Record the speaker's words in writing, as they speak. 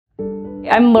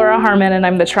I'm Laura Harmon, and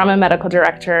I'm the Trauma Medical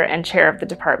Director and Chair of the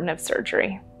Department of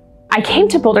Surgery. I came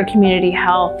to Boulder Community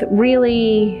Health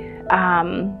really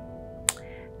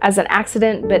as an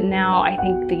accident, but now I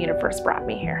think the universe brought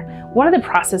me here. One of the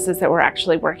processes that we're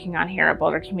actually working on here at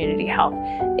Boulder Community Health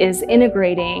is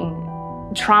integrating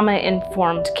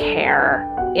trauma-informed care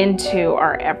into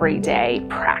our everyday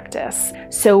practice.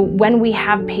 So when we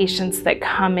have patients that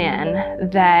come in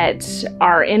that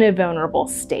are in a vulnerable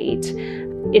state,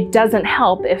 it doesn't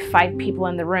help if 5 people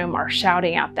in the room are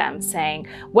shouting at them saying,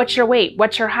 "What's your weight?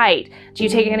 What's your height? Do you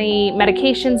take any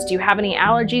medications? Do you have any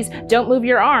allergies? Don't move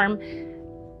your arm."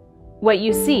 What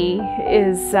you see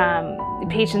is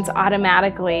patients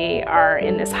automatically are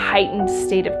in this heightened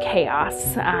state of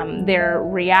chaos. They're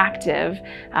reactive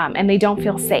and they don't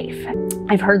feel safe.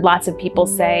 I've heard lots of people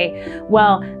say,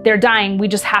 well, they're dying, we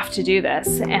just have to do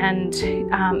this.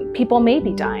 And people may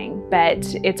be dying,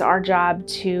 but it's our job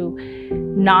to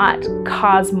not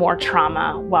cause more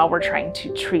trauma while we're trying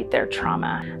to treat their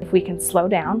trauma. If we can slow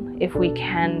down, if we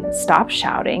can stop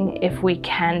shouting, if we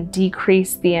can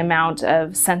decrease the amount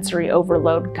of sensory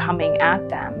overload coming at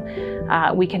them,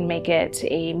 we can make it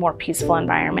a more peaceful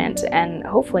environment and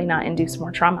hopefully not induce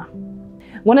more trauma.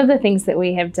 One of the things that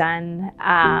we have done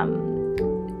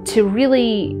to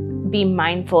really be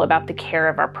mindful about the care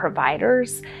of our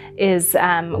providers is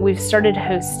we've started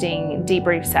hosting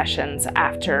debrief sessions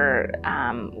after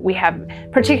we have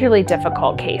particularly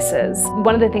difficult cases.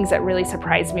 One of the things that really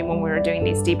surprised me when we were doing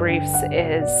these debriefs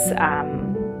is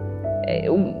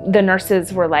the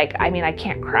nurses were like, I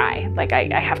can't cry. Like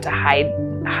I have to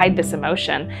hide this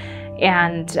emotion.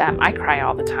 And I cry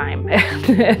all the time.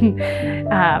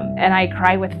 and I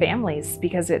cry with families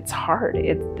because it's hard.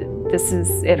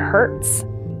 It hurts.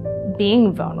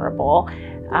 Being vulnerable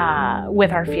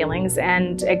with our feelings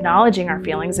and acknowledging our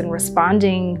feelings and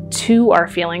responding to our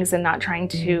feelings and not trying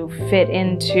to fit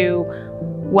into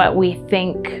what we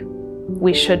think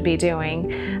we should be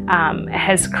doing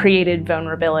has created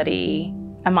vulnerability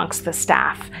amongst the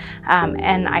staff,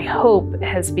 and I hope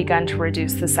has begun to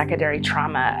reduce the secondary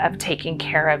trauma of taking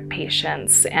care of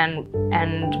patients and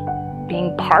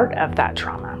being part of that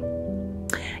trauma.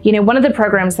 You know, one of the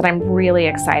programs that I'm really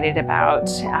excited about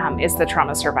is the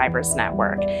Trauma Survivors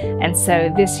Network. And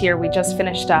so this year we just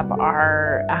finished up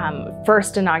our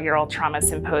first inaugural trauma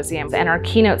symposium, and our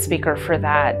keynote speaker for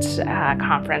that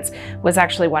conference was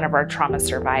actually one of our trauma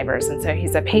survivors. And so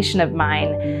he's a patient of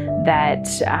mine that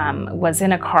was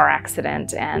in a car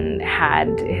accident and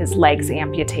had his legs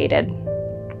amputated.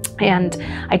 And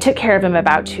I took care of him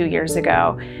about 2 years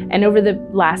ago. And over the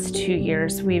last 2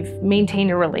 years, we've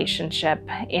maintained a relationship.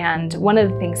 And one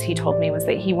of the things he told me was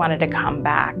that he wanted to come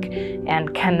back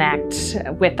and connect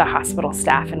with the hospital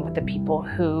staff and with the people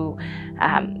who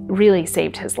really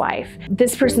saved his life.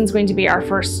 This person's going to be our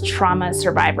first trauma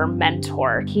survivor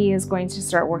mentor. He is going to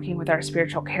start working with our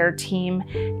spiritual care team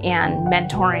and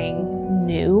mentoring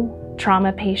new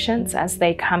trauma patients as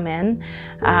they come in.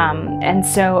 And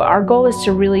so our goal is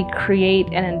to really create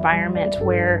an environment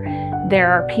where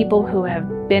there are people who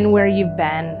have been where you've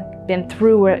been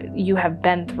through what you have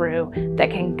been through,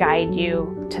 that can guide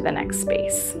you to the next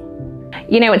space.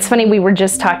 You know, it's funny, we were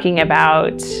just talking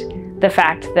about the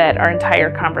fact that our entire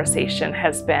conversation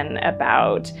has been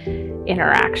about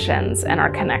interactions and our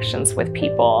connections with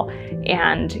people,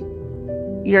 and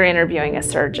you're interviewing a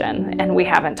surgeon and we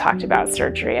haven't talked about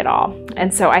surgery at all.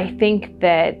 And so I think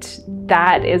that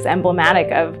that is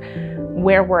emblematic of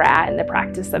where we're at in the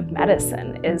practice of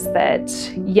medicine, is that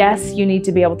yes, you need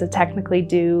to be able to technically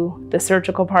do the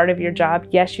surgical part of your job.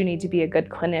 Yes, you need to be a good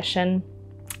clinician,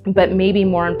 but maybe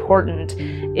more important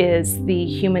is the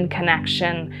human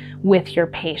connection with your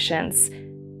patients.